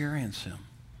experience him.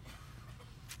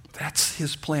 That's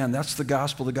his plan. That's the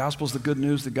gospel. The gospel is the good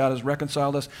news that God has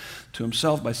reconciled us to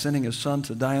himself by sending his Son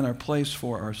to die in our place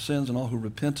for our sins, and all who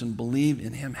repent and believe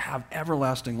in him have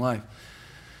everlasting life.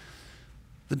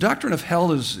 The doctrine of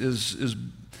hell is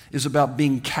about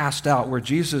being cast out, where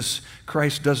Jesus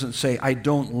Christ doesn't say, I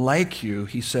don't like you.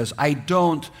 He says, I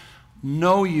don't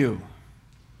know you.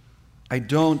 I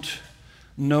don't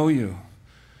know you.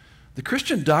 The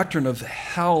Christian doctrine of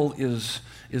hell is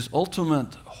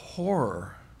ultimate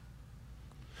horror.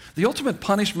 The ultimate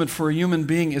punishment for a human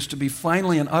being is to be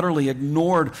finally and utterly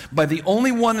ignored by the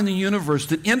only one in the universe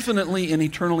that infinitely and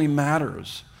eternally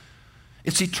matters.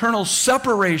 It's eternal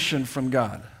separation from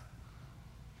God.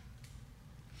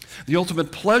 The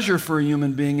ultimate pleasure for a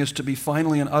human being is to be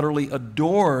finally and utterly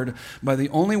adored by the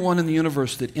only one in the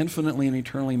universe that infinitely and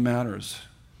eternally matters.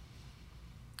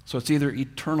 So it's either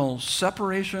eternal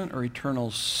separation or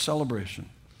eternal celebration.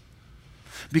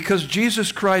 Because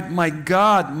Jesus cried, my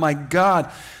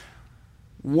God,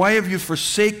 why have you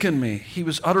forsaken me?" He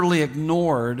was utterly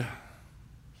ignored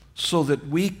so that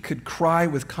we could cry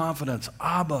with confidence,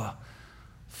 "Abba,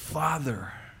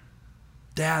 Father,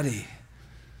 Daddy,"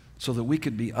 so that we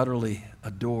could be utterly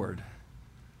adored.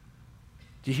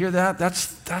 Do you hear that?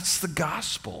 That's the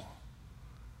gospel.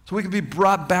 So we could be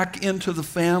brought back into the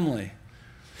family.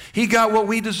 He got what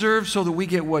we deserve so that we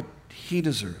get what he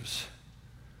deserves.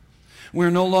 We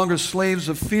are no longer slaves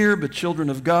of fear, but children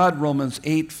of God, Romans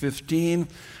 8:15,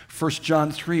 1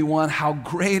 John 3:1. How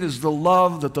great is the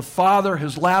love that the Father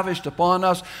has lavished upon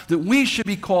us, that we should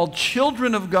be called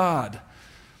children of God.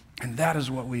 And that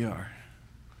is what we are.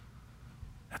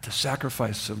 At the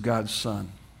sacrifice of God's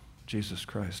Son, Jesus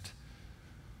Christ.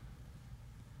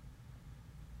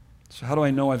 So how do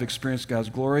I know I've experienced God's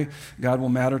glory? God will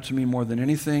matter to me more than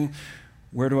anything.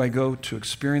 Where do I go to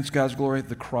experience God's glory?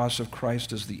 The cross of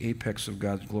Christ is the apex of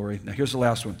God's glory. Now here's the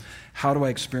last one. How do I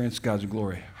experience God's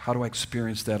glory? How do I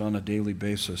experience that on a daily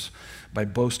basis? By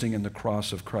boasting in the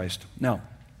cross of Christ. Now,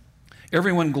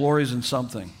 everyone glories in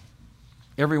something.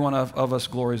 Every one of us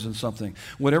glories in something.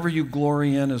 Whatever you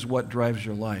glory in is what drives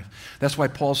your life. That's why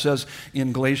Paul says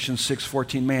in Galatians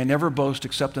 6:14, "May I never boast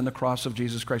except in the cross of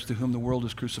Jesus Christ, to whom the world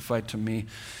is crucified to me,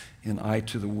 and I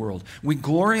to the world." We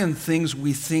glory in things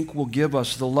we think will give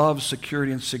us the love,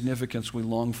 security, and significance we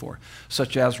long for,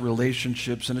 such as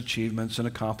relationships and achievements and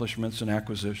accomplishments and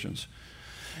acquisitions.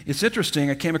 It's interesting,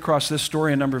 I came across this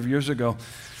story a number of years ago.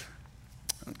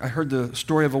 I heard the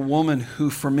story of a woman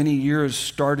who for many years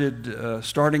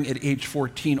starting at age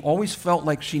 14, always felt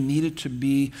like she needed to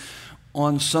be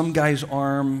on some guy's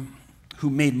arm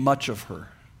who made much of her.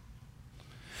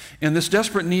 And this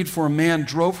desperate need for a man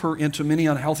drove her into many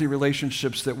unhealthy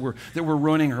relationships that were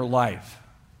ruining her life.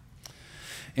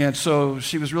 And so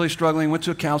she was really struggling, went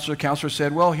to a counselor. The counselor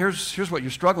said, "Well, here's what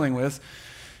you're struggling with.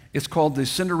 It's called the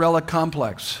Cinderella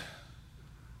complex.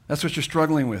 That's what you're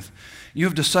struggling with. You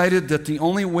have decided that the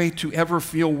only way to ever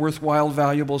feel worthwhile,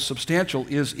 valuable, substantial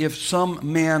is if some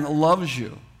man loves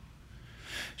you."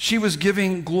 She was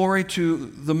giving glory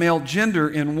to the male gender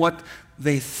in what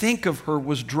they think of her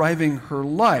was driving her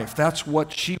life. That's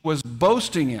what she was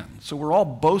boasting in. So we're all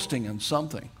boasting in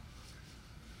something.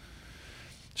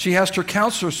 She asked her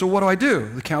counselor, "So what do I do?"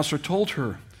 The counselor told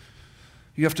her,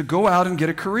 "You have to go out and get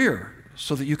a career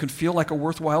so that you can feel like a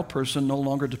worthwhile person, no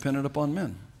longer dependent upon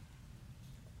men."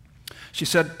 She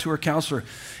said to her counselor,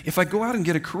 "If I go out and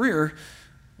get a career,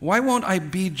 why won't I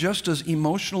be just as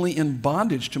emotionally in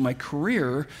bondage to my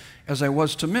career as I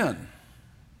was to men?"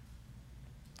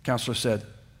 The counselor said,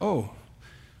 "Oh,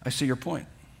 I see your point."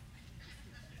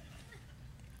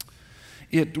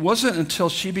 It wasn't until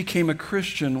she became a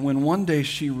Christian when one day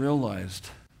she realized,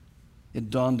 it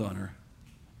dawned on her,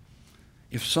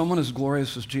 if someone as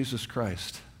glorious as Jesus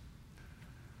Christ,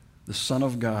 the Son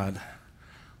of God,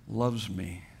 loves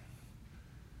me,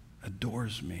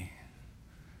 adores me,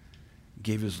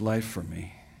 gave his life for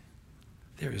me,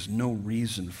 there is no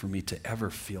reason for me to ever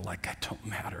feel like I don't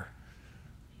matter.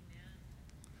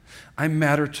 I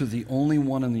matter to the only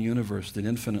one in the universe that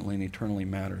infinitely and eternally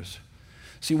matters.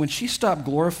 See, when she stopped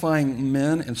glorifying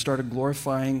men and started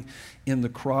glorifying in the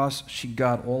cross, she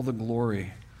got all the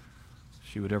glory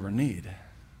she would ever need.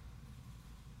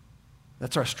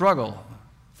 That's our struggle.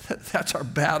 That's our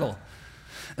battle.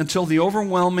 Until the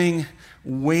overwhelming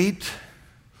weight,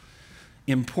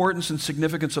 importance, and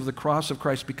significance of the cross of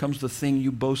Christ becomes the thing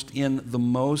you boast in the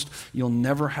most, you'll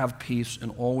never have peace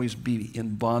and always be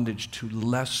in bondage to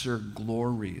lesser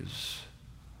glories.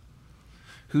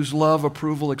 Whose love,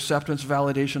 approval, acceptance,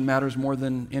 validation matters more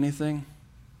than anything?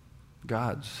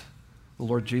 God's, the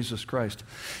Lord Jesus Christ.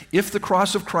 If the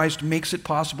cross of Christ makes it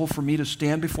possible for me to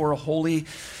stand before a holy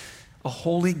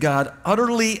God,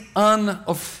 utterly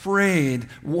unafraid,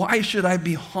 why should I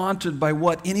be haunted by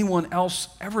what anyone else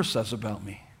ever says about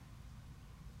me?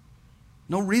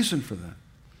 No reason for that.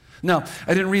 Now,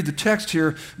 I didn't read the text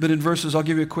here, but in verses, I'll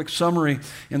give you a quick summary,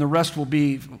 and the rest will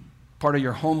be part of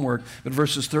your homework. But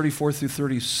verses 34 through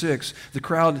 36, the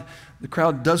crowd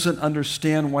doesn't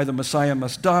understand why the Messiah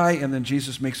must die, and then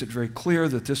Jesus makes it very clear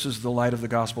that this is the light of the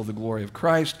gospel, the glory of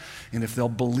Christ, and if they'll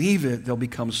believe it, they'll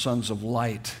become sons of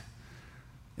light.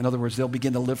 In other words, they'll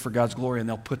begin to live for God's glory, and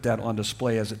they'll put that on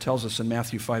display, as it tells us in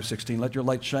Matthew 5:16. Let your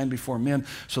light shine before men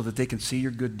so that they can see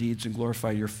your good deeds and glorify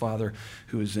your Father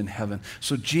who is in heaven.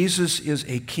 So Jesus is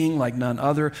a king like none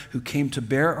other, who came to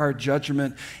bear our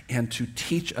judgment and to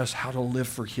teach us how to live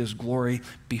for his glory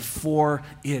before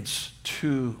it's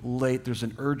too late. There's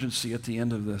an urgency at the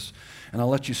end of this. And I'll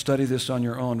let you study this on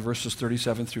your own, verses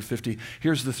 37 through 50.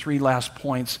 Here's the three last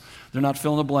points. They're not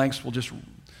fill in the blanks. We'll just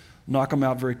knock them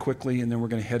out very quickly, and then we're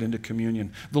going to head into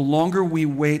communion. The longer we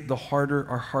wait, the harder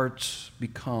our hearts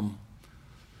become.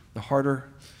 The harder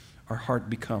our heart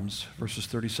becomes, verses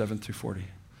 37 through 40.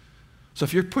 So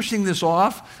if you're pushing this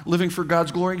off, living for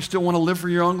God's glory, you still want to live for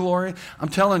your own glory, I'm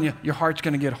telling you, your heart's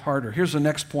going to get harder. Here's the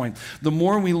next point. The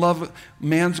more we love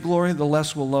man's glory, the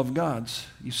less we'll love God's.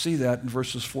 You see that in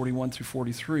verses 41 through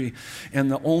 43.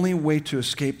 And the only way to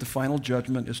escape the final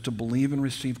judgment is to believe and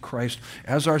receive Christ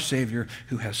as our Savior,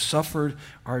 who has suffered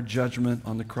our judgment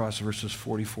on the cross, verses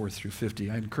 44 through 50.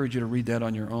 I encourage you to read that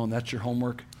on your own. That's your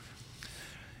homework.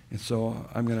 And so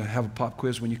I'm going to have a pop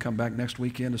quiz when you come back next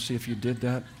weekend to see if you did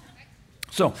that.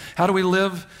 So, how do we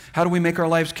live? How do we make our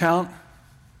lives count?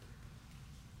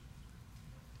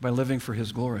 By living for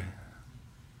his glory.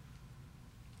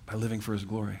 By living for his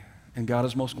glory. And God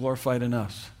is most glorified in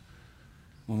us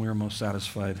when we are most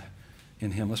satisfied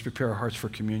in him. Let's prepare our hearts for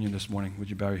communion this morning. Would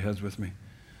you bow your heads with me?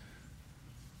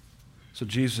 So,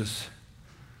 Jesus,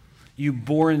 you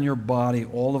bore in your body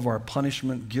all of our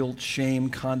punishment, guilt, shame,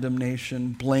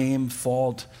 condemnation, blame,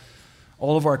 fault,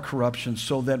 all of our corruption,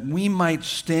 so that we might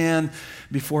stand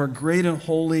before a great and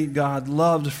holy God,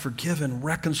 loved, forgiven,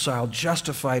 reconciled,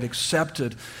 justified,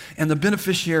 accepted, and the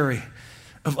beneficiary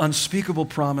of unspeakable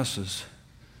promises.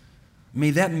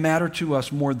 May that matter to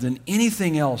us more than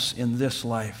anything else in this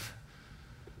life,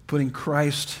 putting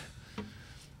Christ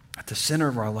at the center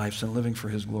of our lives and living for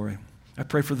his glory. I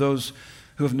pray for those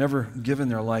who have never given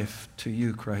their life to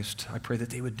you, Christ. I pray that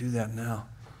they would do that now.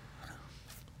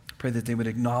 Pray that they would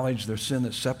acknowledge their sin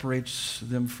that separates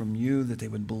them from you, that they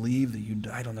would believe that you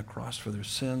died on the cross for their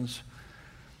sins.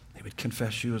 They would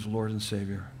confess you as Lord and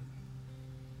Savior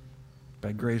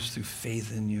by grace through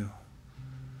faith in you.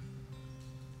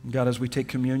 God, as we take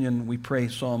communion, we pray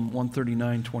Psalm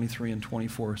 139, 23, and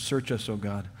 24. Search us, O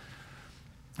God,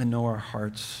 and know our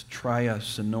hearts. Try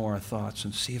us and know our thoughts,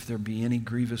 and see if there be any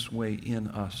grievous way in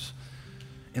us,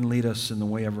 and lead us in the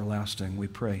way everlasting, we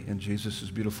pray in Jesus'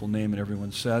 beautiful name. And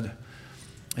everyone said,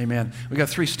 amen. We got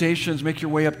 3 stations. Make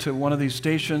your way up to one of these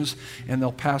stations, and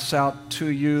they'll pass out to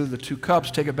you the 2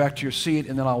 cups. Take it back to your seat,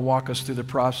 and then I'll walk us through the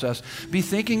process. Be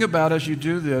thinking about, as you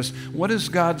do this, what is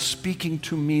God speaking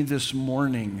to me this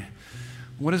morning?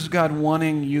 What is God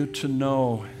wanting you to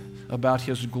know about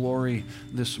his glory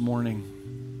this morning?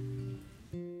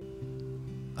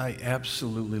 I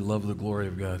absolutely love the glory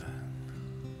of God.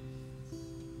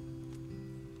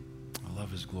 Love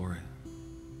his glory.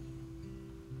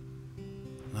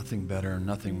 Nothing better,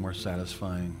 nothing more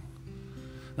satisfying,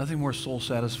 nothing more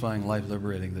soul-satisfying,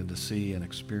 life-liberating than to see and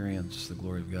experience the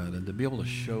glory of God and to be able to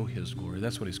show his glory.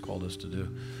 That's what he's called us to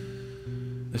do.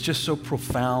 It's just so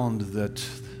profound that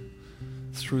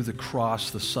through the cross,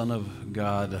 the Son of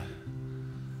God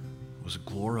was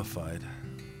glorified.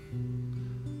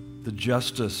 The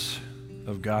justice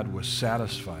of God was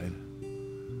satisfied.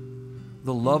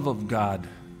 The love of God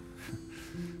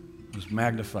was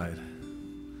magnified.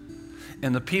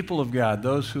 And the people of God,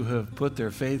 those who have put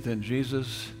their faith in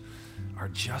Jesus, are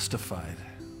justified.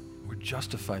 We're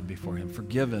justified before him,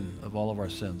 forgiven of all of our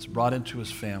sins, brought into his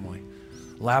family,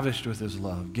 lavished with his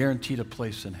love, guaranteed a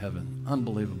place in heaven.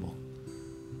 Unbelievable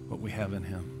what we have in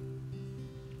him.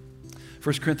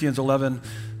 1 Corinthians 11,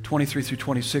 23 through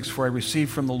 26, for I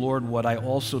received from the Lord what I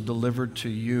also delivered to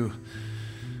you,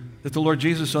 that the Lord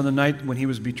Jesus, on the night when he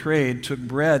was betrayed, took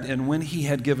bread, and when he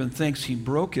had given thanks, he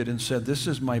broke it and said, this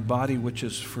is my body, which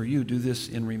is for you. Do this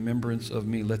in remembrance of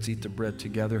me. Let's eat the bread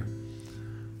together.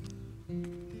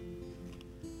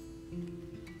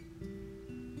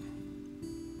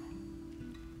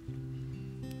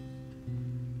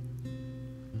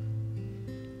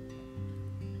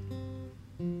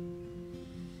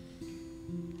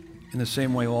 In the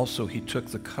same way also, he took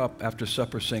the cup after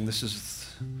supper, saying, this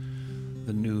is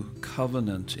the new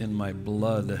covenant in my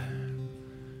blood.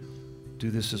 Do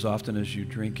this as often as you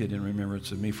drink it in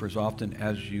remembrance of me. For as often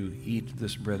as you eat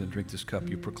this bread and drink this cup,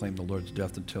 you proclaim the Lord's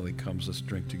death until he comes. Let's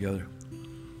drink together.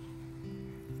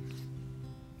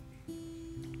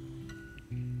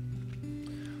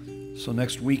 So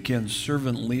next weekend,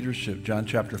 servant leadership, John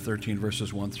chapter 13,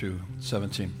 verses 1 through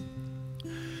 17.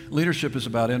 Leadership is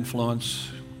about influence.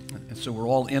 And so we're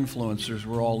all influencers.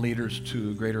 We're all leaders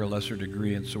to a greater or lesser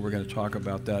degree. And so we're going to talk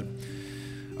about that.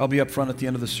 I'll be up front at the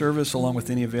end of the service along with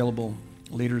any available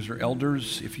leaders or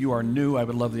elders. If you are new, I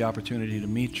would love the opportunity to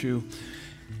meet you.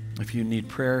 If you need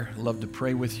prayer, I'd love to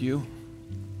pray with you.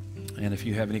 And if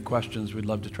you have any questions, we'd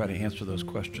love to try to answer those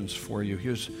questions for you.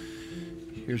 Here's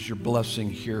your blessing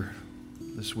here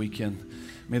this weekend.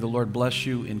 May the Lord bless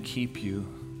you and keep you.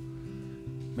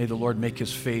 May the Lord make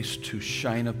his face to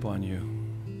shine upon you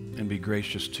and be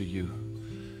gracious to you.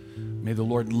 May the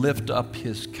Lord lift up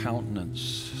his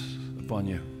countenance upon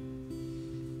you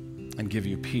and give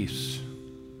you peace.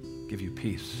 Give you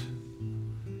peace.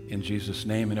 In Jesus'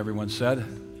 name. And everyone said,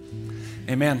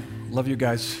 amen. Love you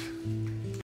guys.